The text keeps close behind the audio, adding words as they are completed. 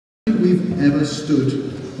we've ever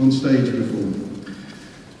stood on stage before.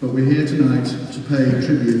 But we're here tonight to pay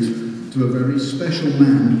tribute to a very special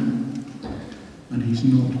man, and he's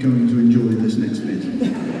not going to enjoy this next bit.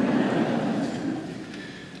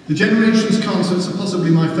 The Generations concerts are possibly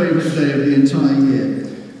my favourite day of the entire year.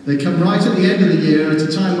 They come right at the end of the year, at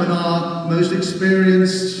a time when our most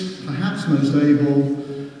experienced, perhaps most able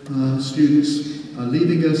students are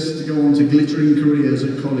leaving us to go on to glittering careers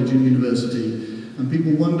at college and university, and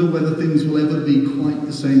people wonder whether things will ever be quite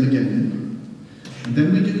the same again. And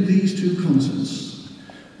then we do these two concerts,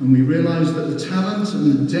 and we realise that the talent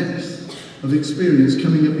and the depth of experience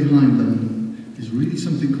coming up behind them is really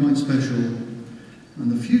something quite special,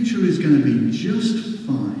 and the future is going to be just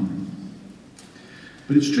fine.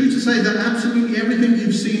 But it's true to say that absolutely everything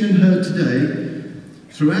you've seen and heard today,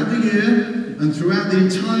 throughout the year, and throughout the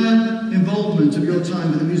entire involvement of your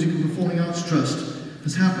time with the Music and Performing Arts Trust,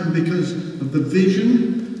 has happened because of the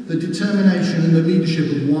vision, the determination and the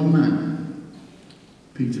leadership of one man,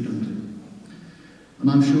 Peter Dunkley. And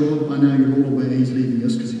I'm sure by now you're all aware he's leaving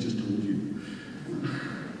us because he just told you.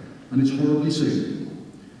 And it's horribly soon.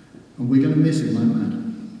 And we're going to miss him like mad.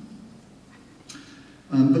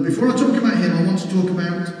 But before I talk about him, I want to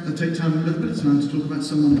take a little bit of time to talk about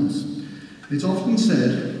someone else. It's often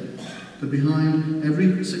said that behind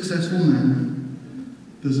every successful man,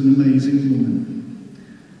 there's an amazing woman,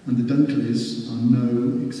 and the Dunkleys are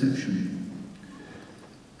no exception.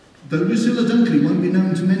 Though Lucilla Dunkley won't be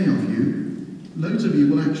known to many of you, loads of you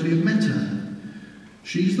will actually have met her.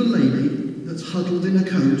 She's the lady that's huddled in a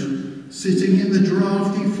coat, sitting in the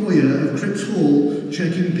drafty foyer of Cripps Hall,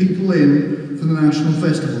 checking people in for the National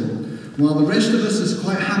Festival, while the rest of us is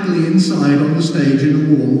quite happily inside on the stage in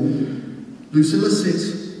the warm. Lucilla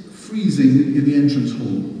sits freezing in the entrance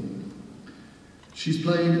hall. She's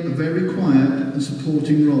played a very quiet and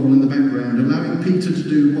supporting role in the background, allowing Peter to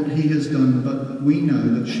do what he has done, but we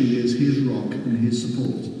know that she is his rock and his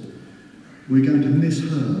support. We're going to miss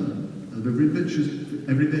her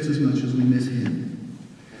every bit as much as we miss him.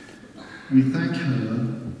 We thank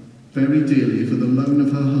her very dearly for the loan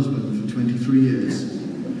of her husband for 23 years.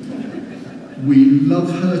 We love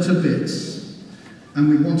her to bits, and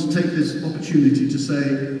we want to take this opportunity to say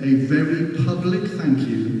a very public thank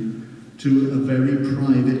you to a very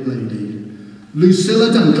private lady,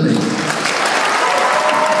 Lucilla Dunkley.